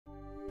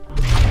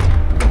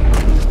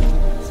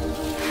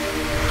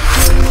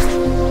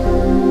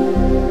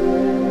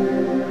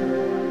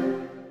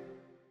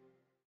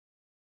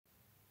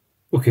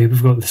Okay,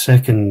 we've got the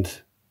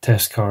second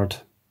test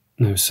card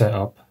now set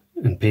up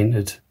and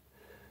painted,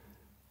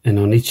 and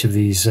on each of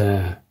these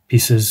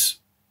pieces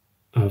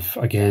I've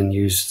again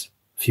used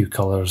a few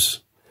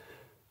colours,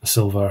 a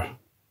silver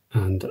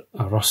and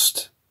a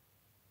rust,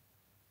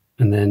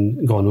 and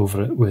then gone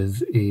over it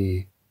with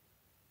a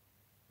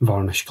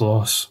varnish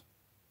gloss.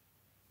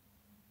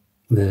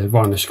 The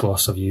varnish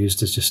gloss I've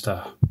used is just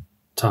a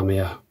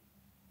Tamiya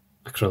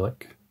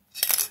acrylic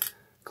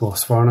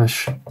gloss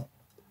varnish,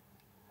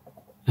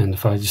 and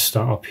if I just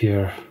start up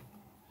here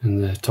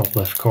in the top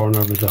left corner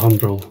with the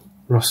Humbrol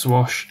rust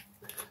wash,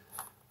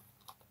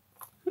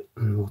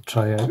 and we'll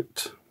try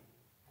out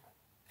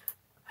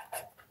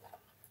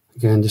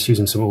again just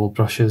using some old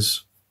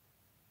brushes.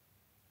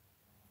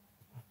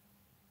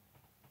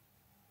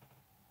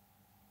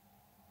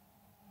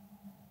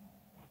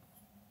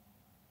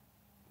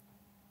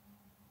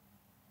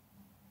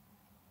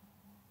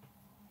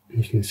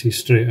 You can see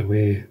straight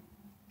away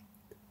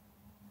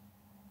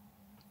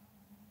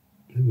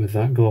with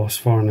that gloss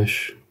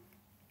varnish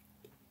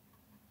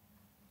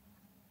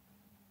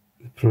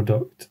the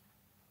product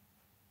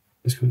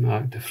is going to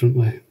act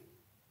differently.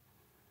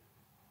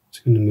 It's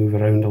going to move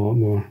around a lot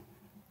more.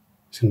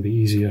 It's going to be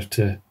easier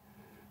to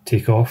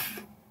take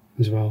off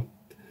as well.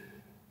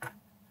 But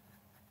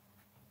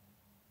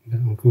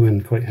I'll go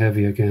in quite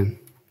heavy again,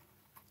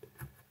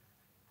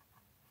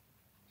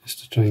 just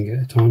to try and get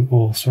it on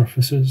all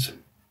surfaces.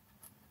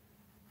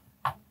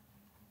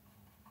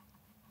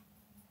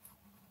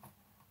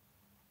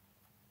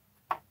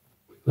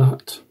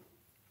 That.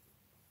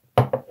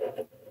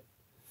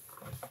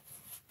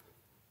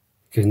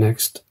 Okay,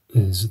 next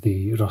is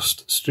the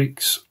rust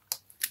streaks.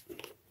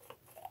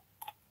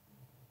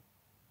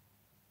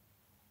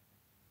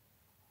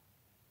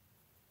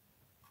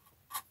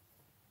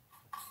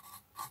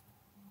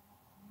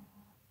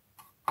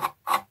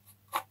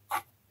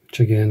 Which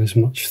again is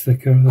much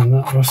thicker than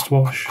that rust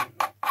wash.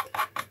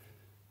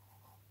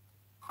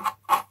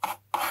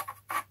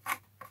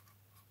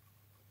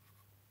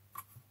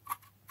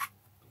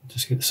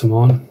 Just get some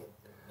on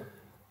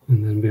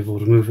and then be able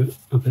to remove it,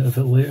 a bit of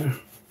it later.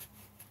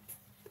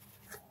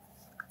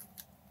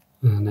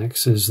 And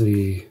next is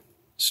the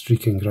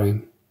streaking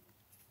grime.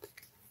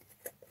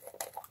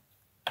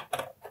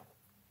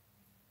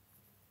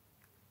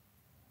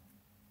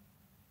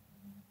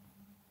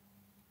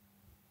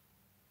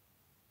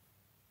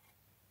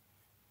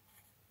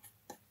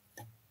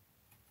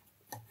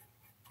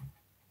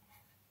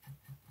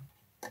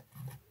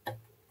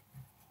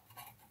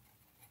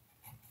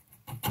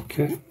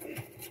 Okay.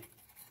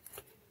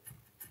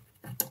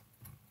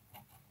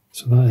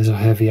 So that is a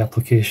heavy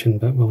application,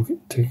 but we'll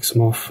take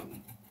some off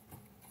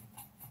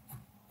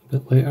a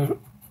bit later.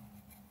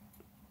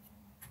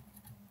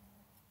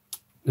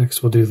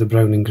 Next we'll do the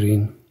brown and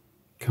green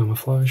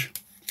camouflage.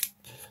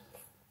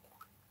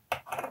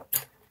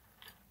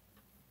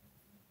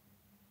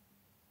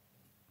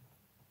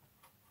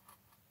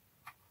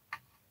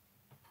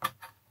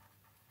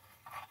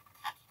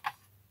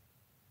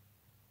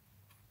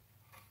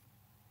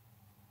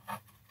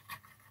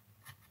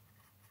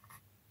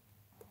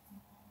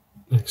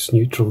 Next,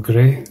 neutral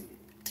grey.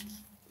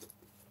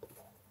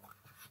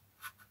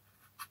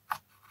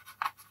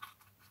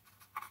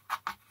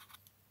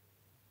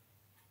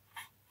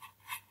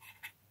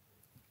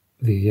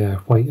 The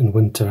white and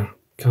winter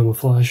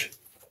camouflage.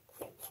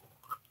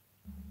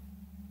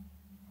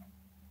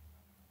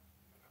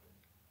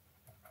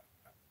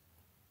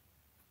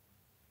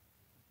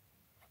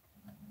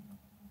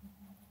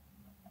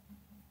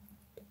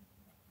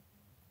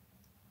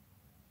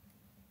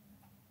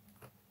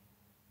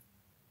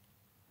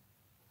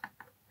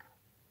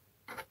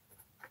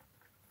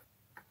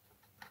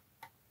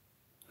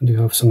 I do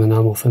have some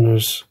enamel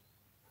thinners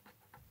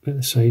at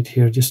the side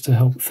here just to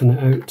help thin it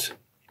out.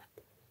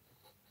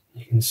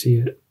 You can see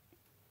it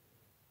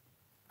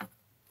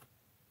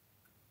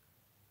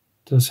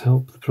does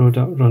help the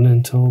product run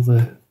into all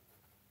the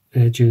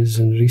edges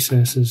and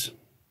recesses.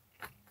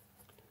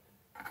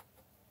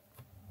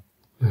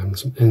 And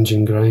some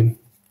engine grime.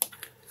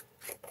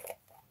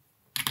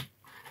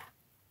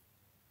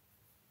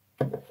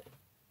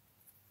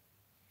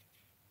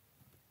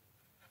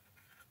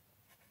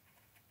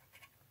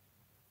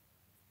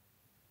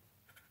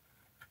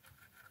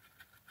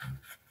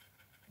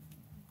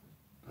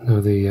 Now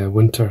the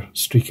winter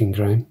streaking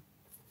grime,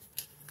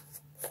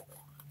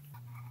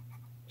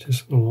 which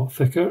is a lot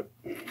thicker.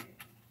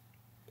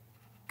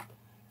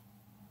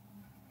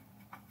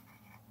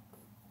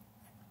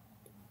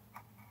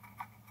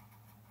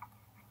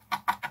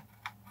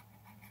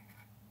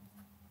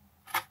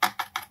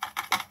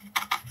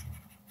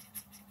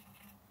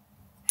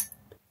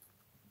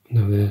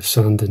 Now the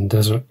sand and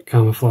desert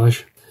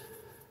camouflage.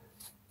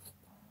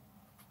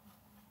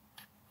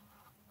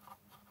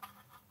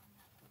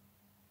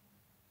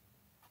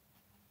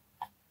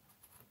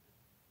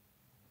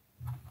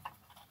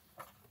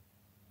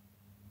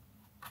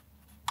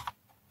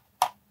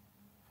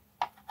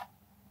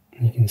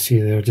 You can see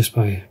there, just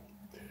by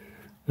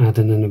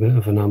adding in a bit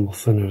of enamel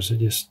thinners, it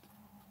just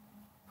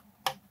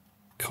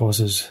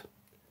causes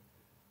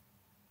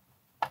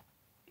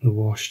the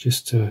wash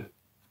just to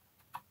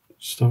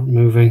start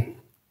moving,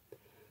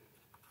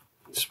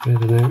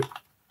 spreading out.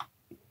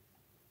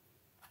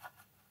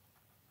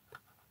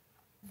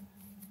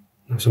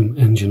 Now some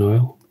engine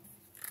oil.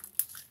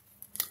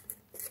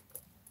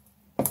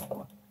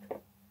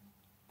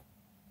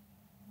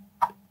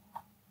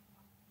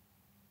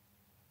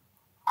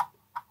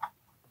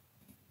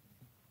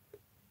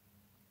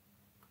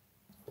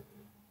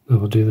 Now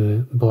we'll do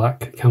the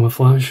black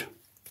camouflage.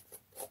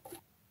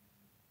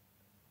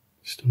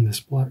 Just in this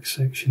black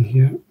section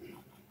here.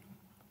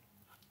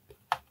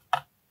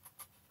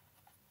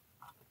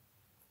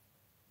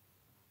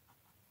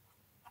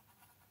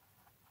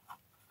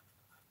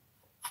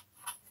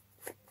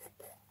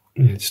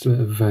 Yeah, just a bit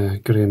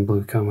of grey and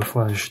blue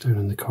camouflage down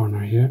in the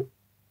corner here.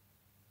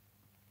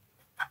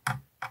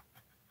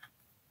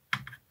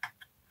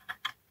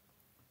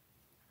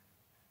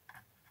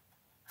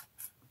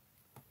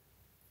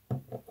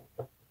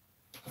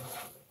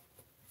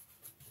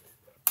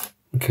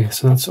 Okay,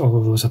 so that's all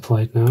of those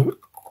applied now.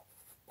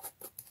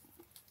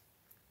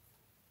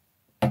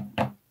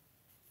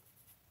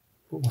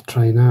 What we'll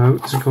try now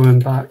is going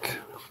back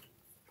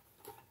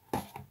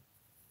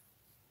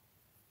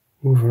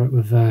over it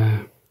with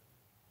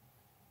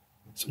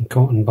some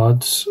cotton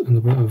buds and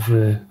a bit of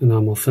the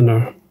enamel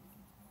thinner,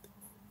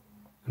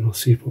 and we'll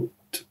see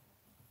what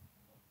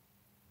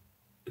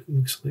it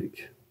looks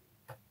like.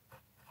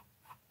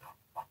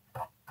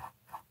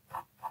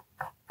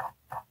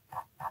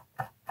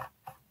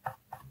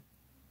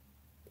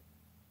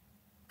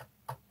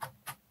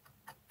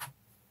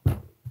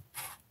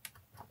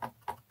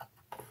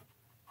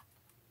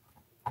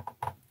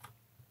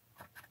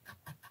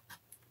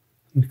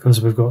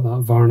 Because we've got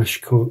that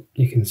varnish coat,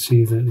 you can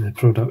see that the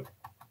product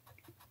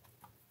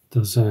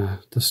does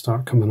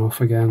start coming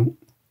off again,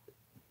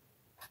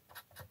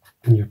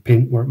 and your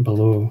paintwork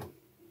below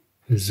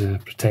is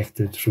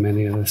protected from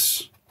any of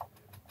this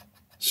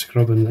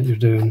scrubbing that you're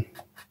doing.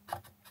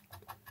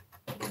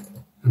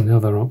 And the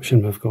other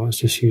option we've got is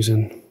just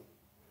using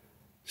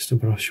a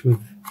brush with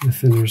the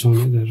thinners on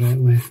it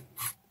directly.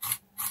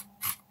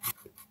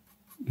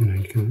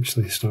 You can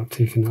actually start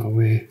taking it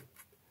away.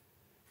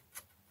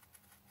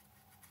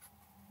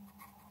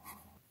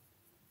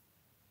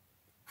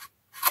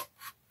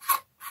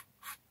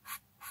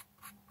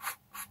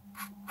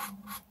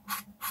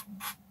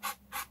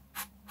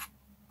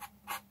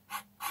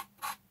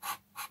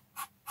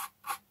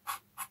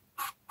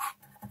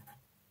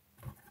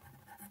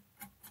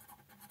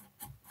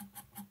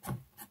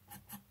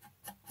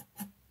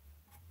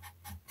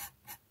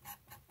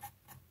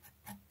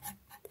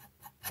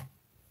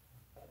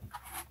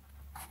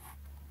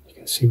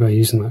 See, by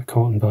using that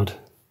cotton bud,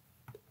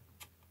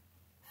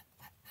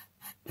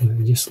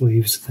 it just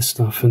leaves the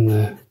stuff in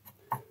the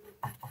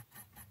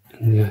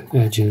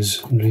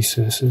edges and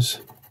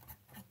recesses.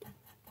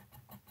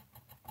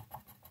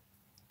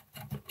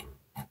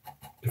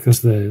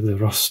 Because the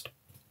rust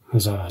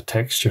has a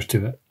texture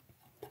to it,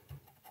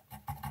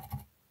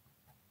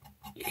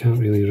 you can't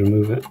really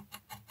remove it.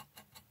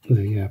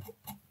 The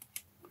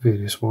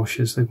various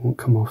washes, they won't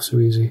come off so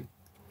easy.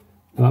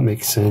 That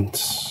makes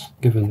sense,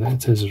 given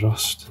that it is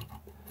rust.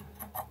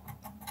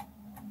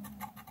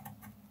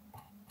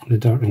 The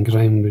dirt and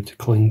grime would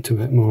cling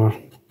to it more.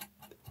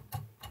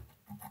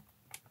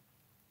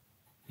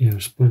 Yeah,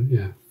 there's plenty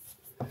of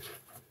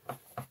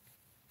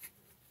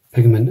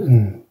pigment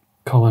and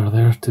colour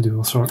there to do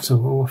all sorts of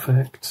little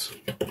effects.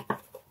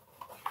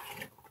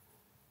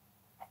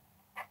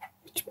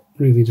 It's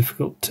really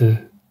difficult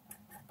to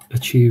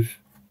achieve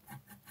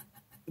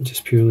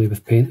just purely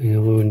with painting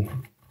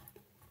alone.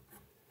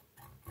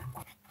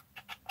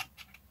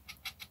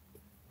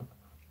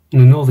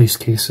 And in all these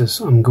cases,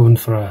 I'm going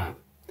for a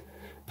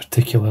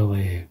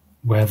particularly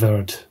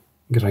weathered,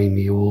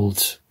 grimy,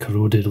 old,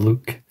 corroded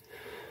look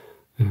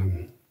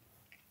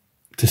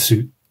to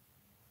suit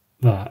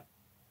that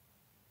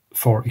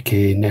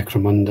 40k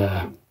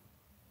Necromunda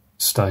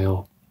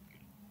style.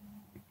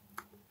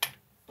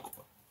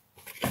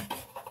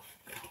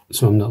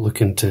 So I'm not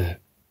looking to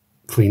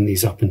clean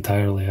these up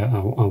entirely. I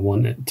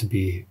want it to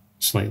be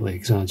slightly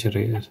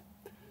exaggerated.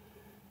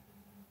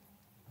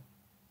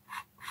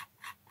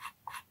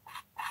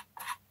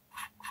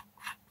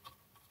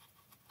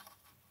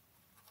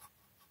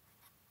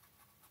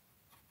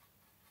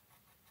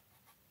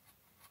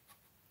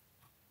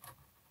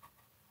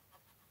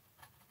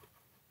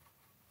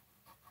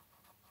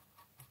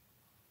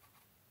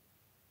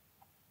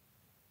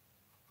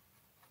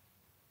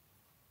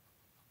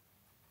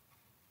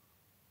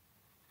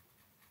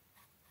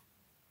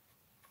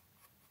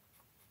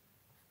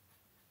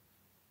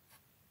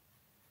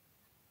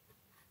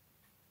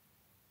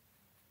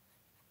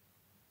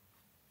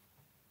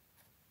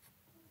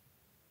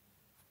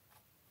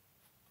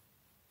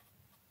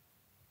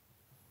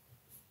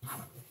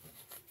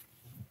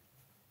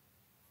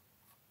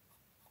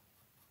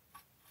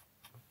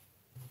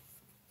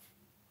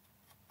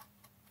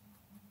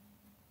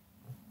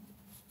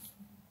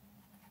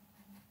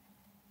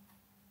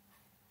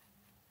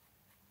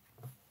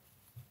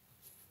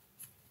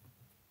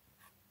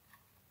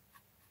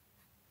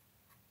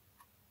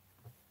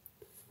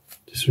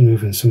 Just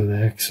removing some of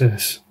the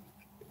excess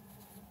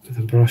with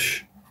a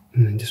brush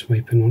and then just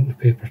wiping onto the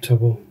paper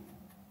towel.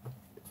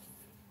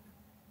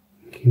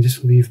 You can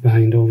just leave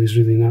behind all these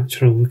really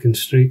natural looking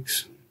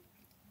streaks.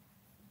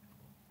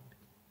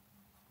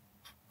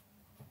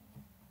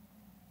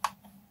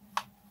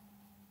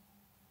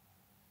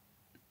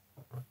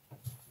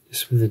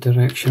 Just with the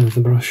direction of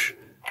the brush.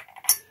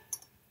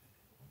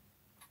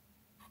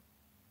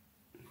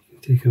 You can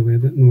take away a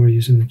bit more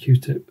using the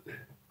Q-tip.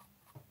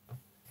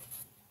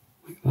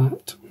 Like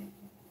that.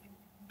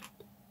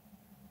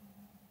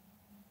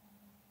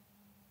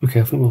 Okay,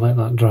 I think we'll let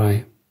that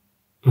dry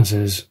as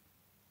is,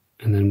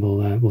 and then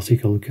we'll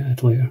take a look at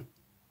it later.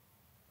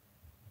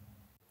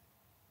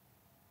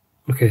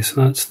 Okay,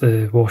 so that's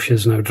the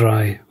washes now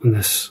dry on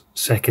this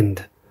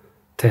second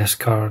test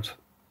card.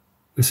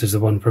 This is the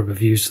one where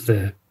we've used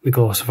the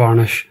gloss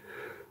varnish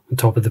on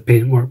top of the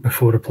paintwork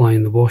before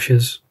applying the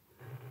washes.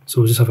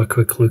 So we'll just have a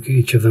quick look at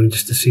each of them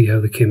just to see how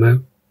they came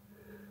out.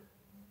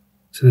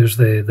 So there's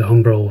the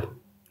Humbrol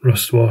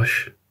Rust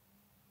Wash.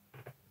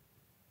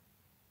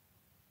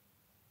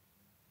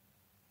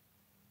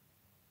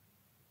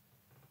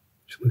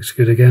 Which looks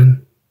good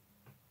again.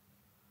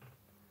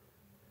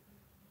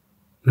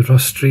 The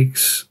rust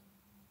streaks,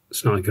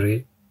 it's not a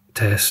great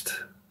test.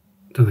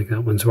 Don't think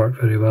that one's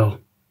worked very well.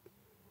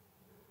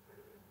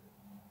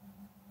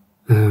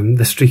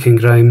 The streak and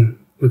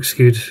grime looks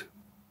good,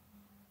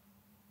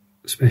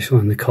 especially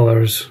on the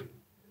colours.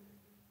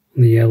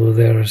 On the yellow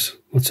there's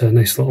lots of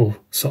nice little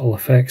subtle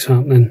effects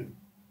happening.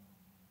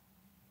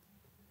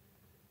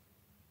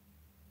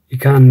 You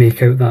can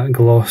make out that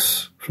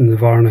gloss from the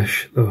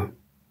varnish though,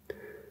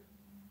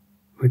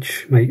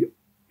 which might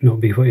not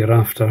be what you're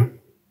after.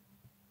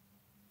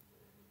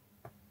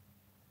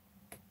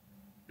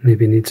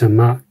 Maybe needs a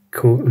matte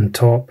coat on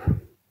top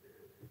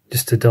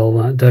just to dull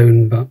that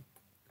down, but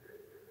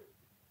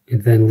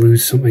you'd then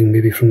lose something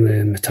maybe from the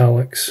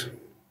metallics.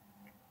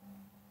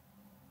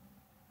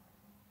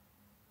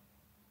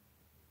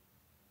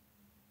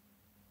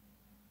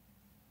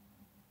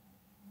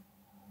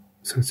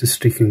 So it's a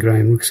streak and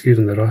grime, looks good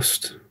on the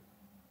rust.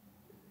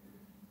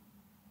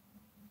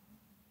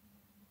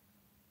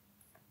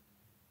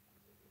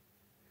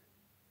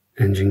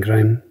 Engine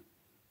grime,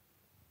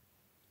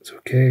 it's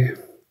okay.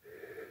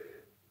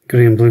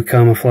 Grey and blue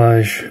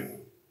camouflage.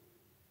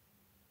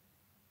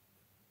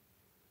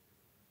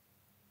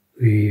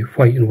 The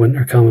white and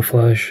winter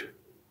camouflage.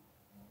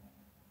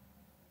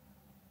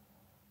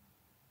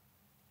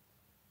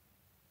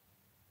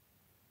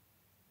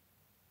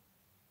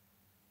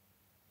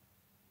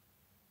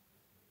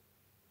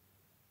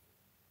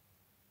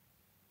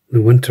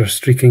 The winter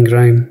streak and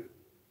grime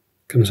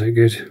comes out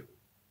good.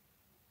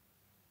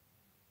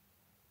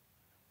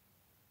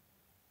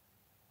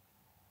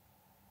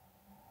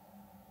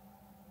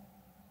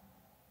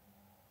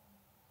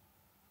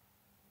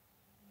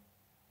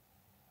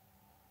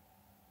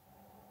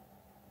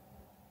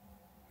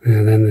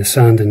 And then the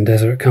sand and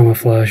desert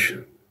camouflage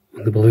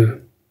on the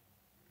blue.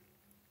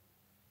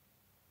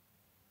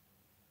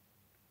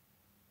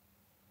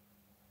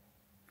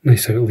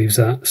 Nice how it leaves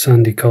that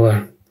sandy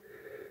colour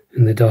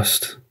in the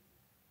dust,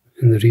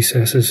 in the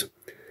recesses.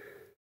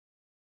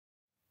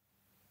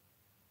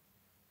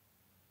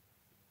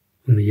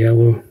 On the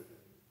yellow.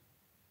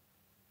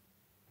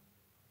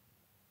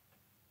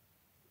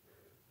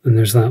 And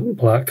there's that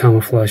black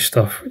camouflage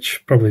stuff,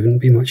 which probably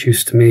wouldn't be much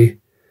use to me.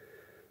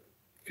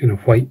 Kind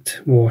of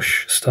white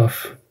wash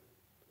stuff.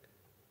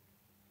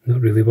 Not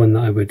really one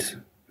that I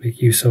would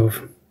make use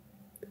of.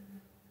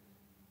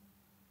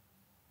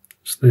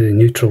 It's the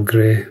neutral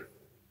grey.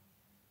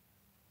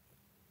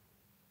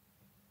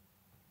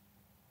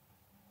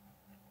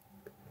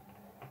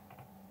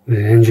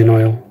 The engine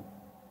oil.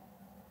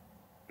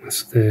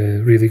 That's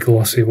the really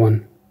glossy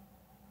one.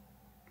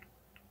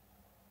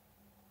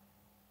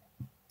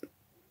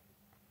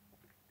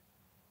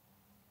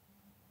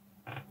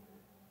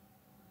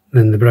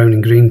 Then the brown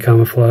and green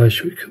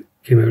camouflage, which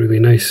came out really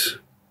nice.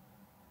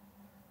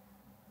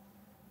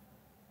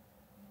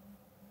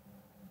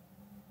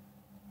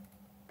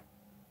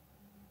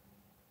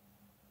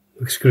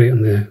 Looks great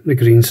on the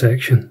green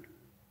section.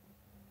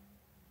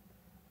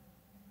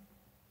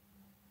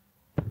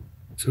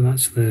 So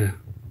that's the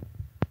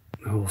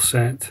whole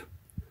set.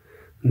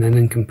 And then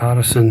in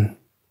comparison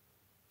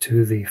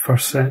to the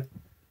first set,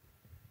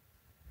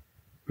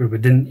 where we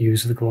didn't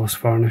use the gloss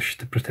varnish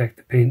to protect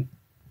the paint,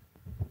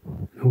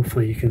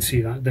 hopefully you can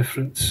see that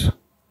difference.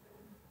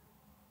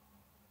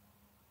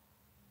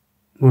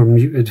 More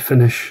muted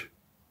finish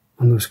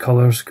on those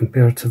colours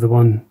compared to the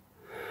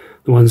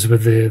ones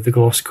with the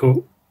gloss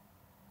coat,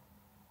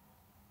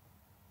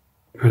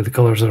 where the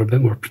colours are a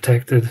bit more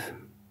protected,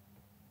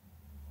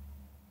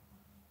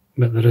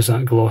 but there is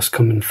that gloss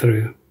coming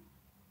through.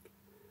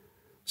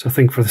 So I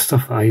think for the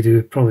stuff that I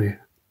do, probably a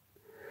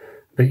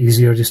bit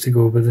easier just to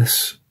go with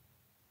this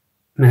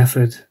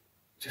method,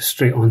 just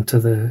straight onto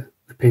the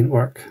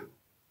paintwork.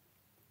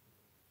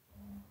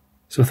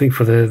 So I think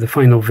for the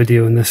final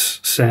video in this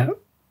set,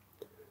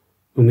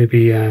 we'll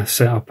maybe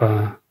set up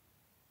a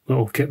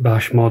little kit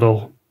bash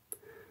model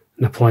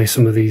and apply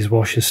some of these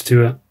washes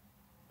to it.